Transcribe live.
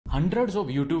Hundreds of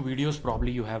YouTube videos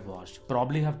probably you have watched,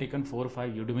 probably have taken 4 or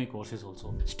 5 Udemy courses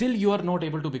also. Still you are not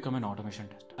able to become an automation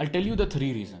tester. I'll tell you the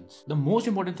 3 reasons. The most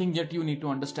important thing that you need to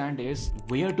understand is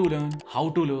where to learn, how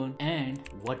to learn, and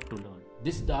what to learn.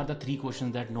 These are the 3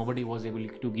 questions that nobody was able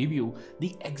to give you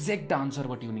the exact answer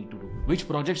what you need to do. Which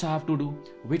projects I have to do,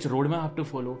 which roadmap I have to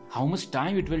follow, how much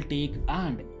time it will take,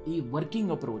 and a working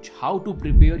approach, how to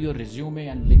prepare your resume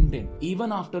and LinkedIn,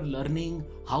 even after learning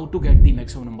how to get the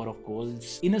maximum number of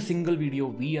calls. In a single video,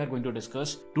 we are going to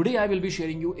discuss. Today, I will be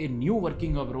sharing you a new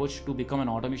working approach to become an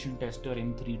automation tester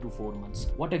in 3 to 4 months.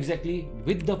 What exactly?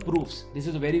 With the proofs. This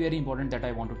is very, very important that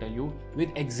I want to tell you. With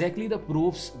exactly the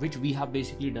proofs which we have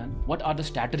basically done. What are the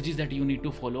strategies that you need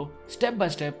to follow? Step by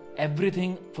step,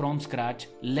 everything from scratch.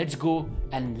 Let's go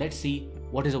and let's see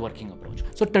what is a working approach.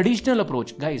 So traditional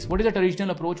approach, guys, what is a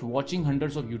traditional approach? Watching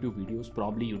hundreds of YouTube videos,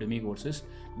 probably Udemy courses,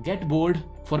 get bored,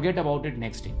 forget about it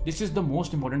next day. This is the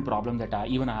most important problem that I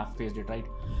have faced it, right?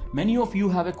 Many of you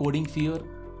have a coding fear,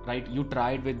 right? You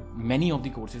tried with many of the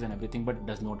courses and everything, but it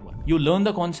does not work. You learn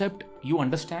the concept, you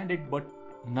understand it, but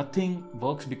nothing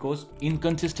works because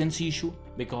inconsistency issue,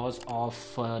 because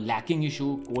of lacking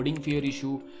issue, coding fear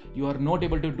issue. You are not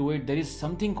able to do it. There is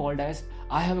something called as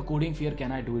I have a coding fear, can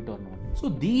I do it or not? So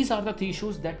these are the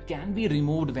issues that can be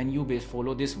removed when you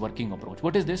follow this working approach.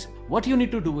 What is this? What you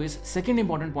need to do is, second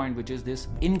important point, which is this: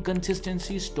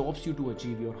 inconsistency stops you to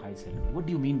achieve your high salary. What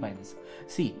do you mean by this?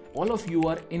 See, all of you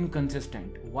are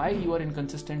inconsistent. Why you are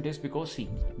inconsistent is because, see,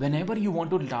 whenever you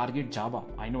want to target Java,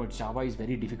 I know Java is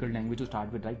very difficult language to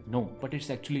start with, right? No, but it's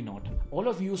actually not. All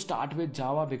of you start with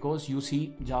Java because you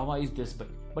see Java is this big.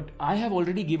 But I have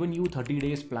already given you 30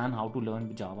 days plan how to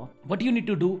learn Java. What you need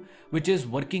to do, which is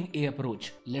working a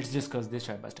approach. Let's discuss this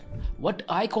step by step. What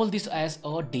I call this as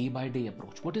a day by day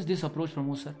approach. What is this approach,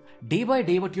 Pramod sir? Day by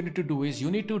day, what you need to do is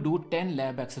you need to do 10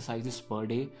 lab exercises per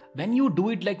day. When you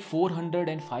do it like 400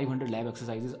 and 500 lab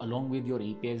exercises along with your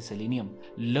API Selenium,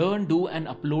 learn, do and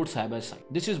upload side by side.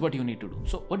 This is what you need to do.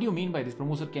 So what do you mean by this,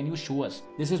 Pramod sir? Can you show us?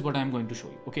 This is what I'm going to show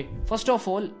you. Okay. First of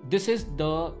all, this is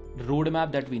the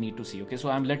roadmap that we need to see. Okay.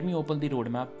 So let me open the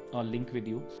roadmap link with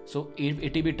you. So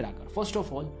ATB tracker. First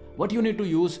of all, what you need to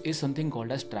use is something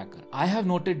called as tracker. I have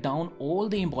noted down all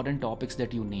the important topics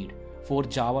that you need for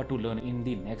Java to learn in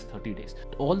the next 30 days.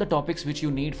 All the topics which you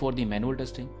need for the manual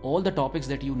testing, all the topics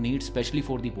that you need especially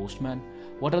for the Postman,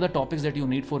 what are the topics that you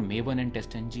need for Maven and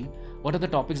TestNG, what are the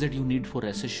topics that you need for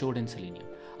REST Assured and Selenium.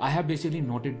 I have basically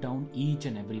noted down each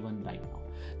and every one right now.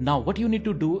 Now what you need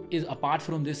to do is, apart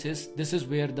from this is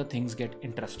where the things get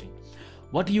interesting.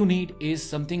 What you need is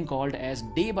something called as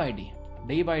day by day.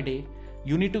 Day by day,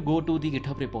 you need to go to the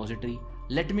GitHub repository.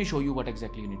 Let me show you what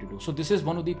exactly you need to do. So this is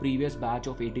one of the previous batch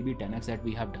of ATB 10x that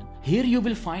we have done. Here you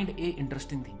will find a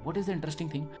interesting thing. What is the interesting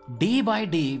thing? Day by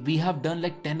day, we have done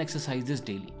like 10 exercises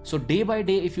daily. So day by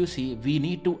day, if you see, we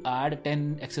need to add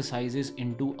 10 exercises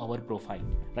into our profile,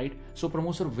 right? So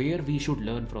Pramod sir, where we should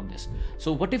learn from this?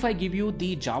 So what if I give you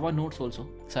the Java notes also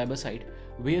side by side,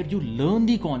 where you learn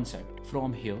the concept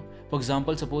from here? For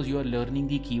example, suppose you are learning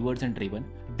the keywords and driven.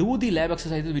 Do the lab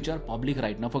exercises which are public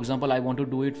right now. For example, I want to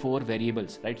do it for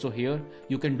variables, right? So here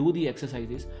you can do the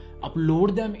exercises,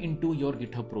 upload them into your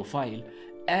GitHub profile,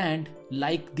 and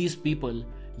like these people,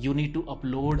 you need to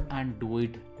upload and do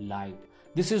it live.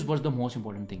 This is what's the most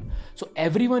important thing. So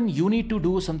everyone, you need to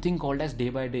do something called as day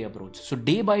by day approach. So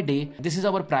day by day, this is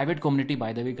our private community,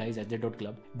 by the way, guys,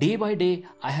 @club. Day by day,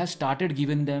 I have started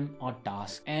giving them a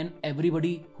task, and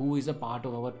everybody who is a part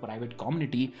of our private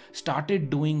community started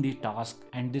doing the task.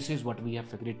 And this is what we have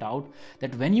figured out,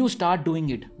 that when you start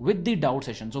doing it with the doubt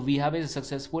session, so we have a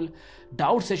successful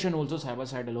doubt session also side by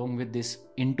side along with this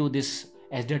into this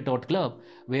club,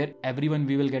 where everyone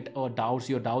we will get our doubts,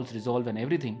 your doubts resolved and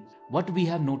everything. What we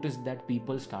have noticed that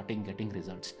people starting getting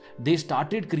results. They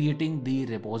started creating the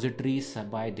repositories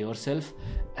by themselves,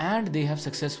 and they have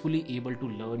successfully able to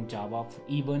learn Java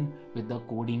even with the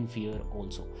coding fear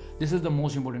also. This is the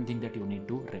most important thing that you need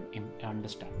to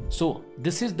understand. So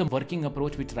this is the working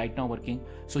approach which right now working.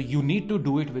 So you need to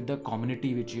do it with the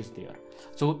community which is there.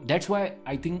 So that's why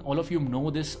I think all of you know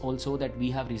this also, that we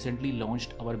have recently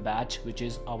launched our batch, which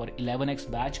is our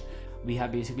 11x batch. We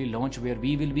have basically launched where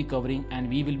we will be covering and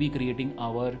we will be creating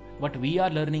what we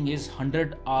are learning is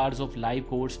 100 hours of live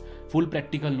course, full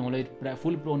practical knowledge,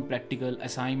 full blown practical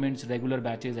assignments, regular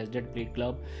batches, Plate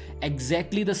Club.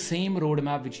 Exactly the same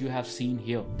roadmap which you have seen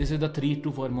here. This is the 3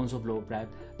 to 4 months of low prep.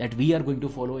 that we are going to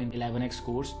follow in 11x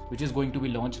course, which is going to be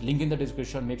launched. Link in the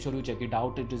description. Make sure you check it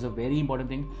out. It is a very important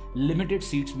thing. Limited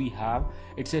seats we have.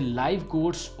 It's a live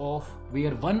course of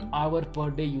where 1 hour per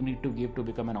day you need to give to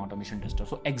become an automation tester.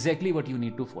 So exactly what you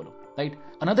need to follow, right?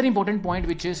 Another important point,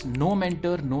 which is no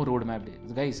mentor, no roadmap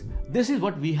days. Guys, this is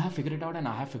what we have figured out, and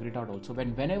I have figured out also.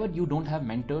 Whenever you don't have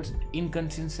mentors,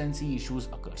 inconsistency issues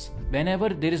occurs. Whenever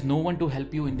there is no one to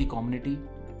help you in the community,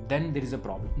 then there is a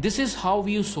problem. This is how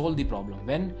we solve the problem.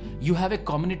 When you have a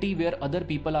community where other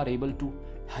people are able to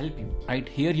help you, right?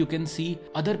 Here you can see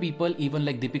other people, even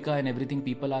like Deepika and everything,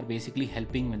 people are basically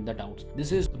helping in the doubts.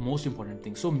 This is the most important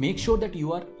thing. So make sure that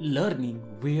you are learning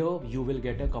where you will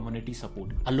get a community support,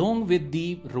 along with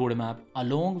the roadmap,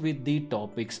 along with the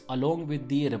topics, along with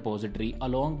the repository,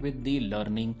 along with the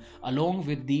learning, along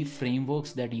with the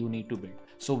frameworks that you need to build.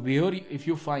 So where, if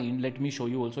you find, let me show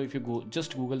you also, if you go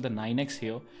just Google the 9x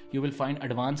here, you will find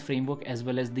advanced framework as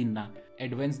well as the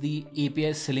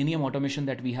API Selenium automation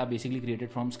that we have basically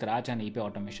created from scratch, and API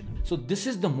automation. So this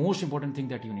is the most important thing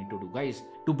that you need to do, guys.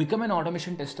 To become an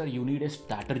automation tester, you need a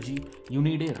strategy, you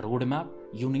need a roadmap,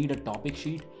 you need a topic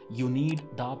sheet, you need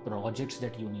the projects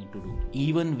that you need to do.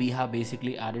 Even we have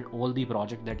basically added all the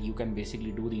projects that you can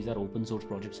basically do. These are open source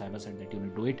projects side by side that you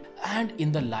need to do it, and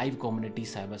in the live community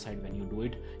side by side, when you do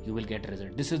it, you will get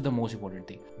result. This is the most important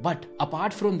thing. But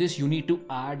apart from this, you need to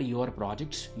add your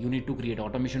projects. You need to create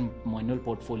automation manual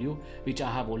portfolio, which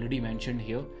I have already mentioned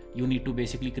here. You need to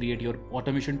basically create your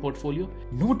automation portfolio.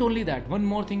 Not only that, one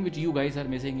more thing which you guys are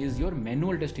missing is your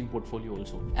manual testing portfolio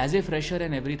also. As a fresher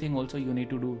and everything also, you need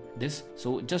to do this.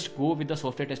 So just go with the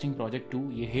software testing project too.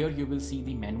 Here you will see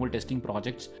the manual testing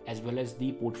projects as well as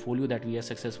the portfolio that we have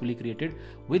successfully created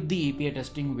with the API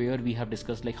testing, where we have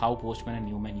discussed like how Postman and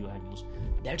Newman you have used.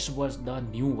 That was the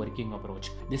new working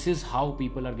approach. This is how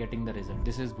people are getting the result.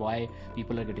 This is why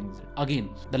people are getting the result. Again,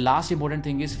 the last important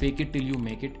thing is fake it till you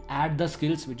make it. Add the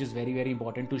skills, which is very, very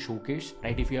important to showcase,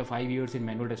 right? If you have 5 years in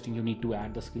manual testing, you need to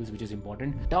add the skills, which is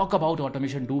important. Talk about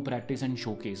automation, do practice and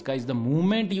showcase. Guys, the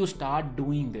moment you start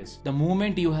doing this, the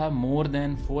moment you have more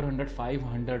than 400,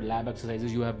 500 lab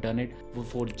exercises, you have done it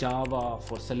for Java,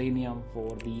 for Selenium,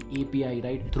 for the API,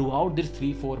 right? Throughout this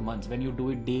 3-4 months, when you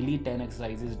do it daily, 10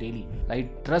 exercises daily, right?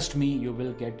 Trust me, you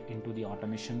will get into the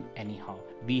automation anyhow.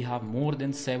 We have more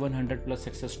than 700 plus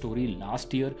success story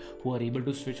last year who are able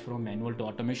to switch from manual to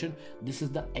automation. This is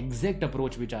the exact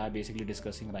approach which I am basically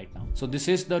discussing right now. So this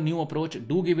is the new approach.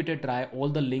 Do give it a try. All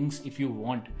the links, if you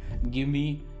want, give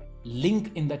me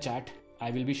link in the chat. I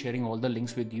will be sharing all the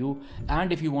links with you.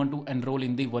 And if you want to enroll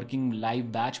in the working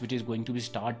live batch, which is going to be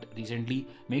start recently,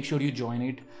 make sure you join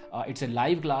it. It's a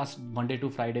live class Monday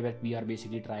to Friday that we are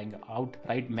basically trying out,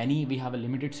 right? We have a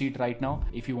limited seat right now.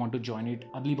 If you want to join it,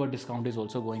 early bird discount is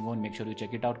also going on. Make sure you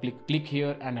check it out. Click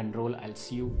here and enroll. I'll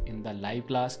see you in the live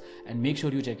class, and make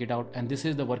sure you check it out. And this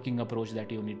is the working approach that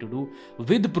you need to do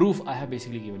with proof. I have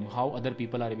basically given you how other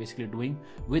people are basically doing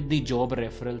with the job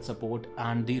referral support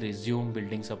and the resume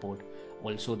building support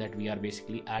also, that we are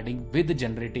basically adding with the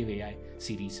generative AI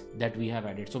series that we have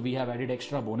added. So we have added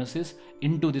extra bonuses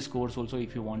into this course also.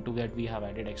 If you want to, that we have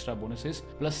added extra bonuses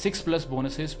plus 6+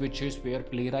 bonuses, which is where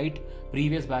playwright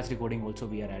previous batch recording also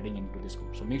we are adding into this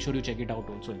course. So make sure you check it out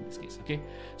also in this case. Okay,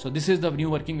 so this is the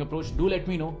new working approach. Do let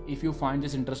me know if you find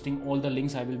this interesting. All the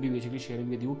links I will be basically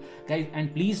sharing with you guys,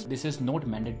 and please, this is not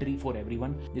mandatory for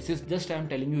everyone. This is just, I am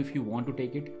telling you, if you want to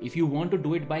take it, if you want to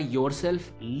do it by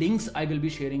yourself, links I will be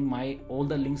sharing. All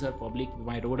the links are public,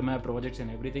 my roadmap, projects and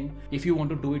everything. If you want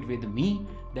to do it with me,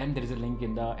 then there is a link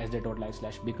in the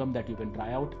sj.live/become that you can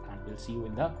try out, and we'll see you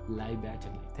in the live batch.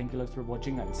 Thank you a lot for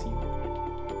watching. I'll see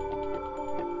you.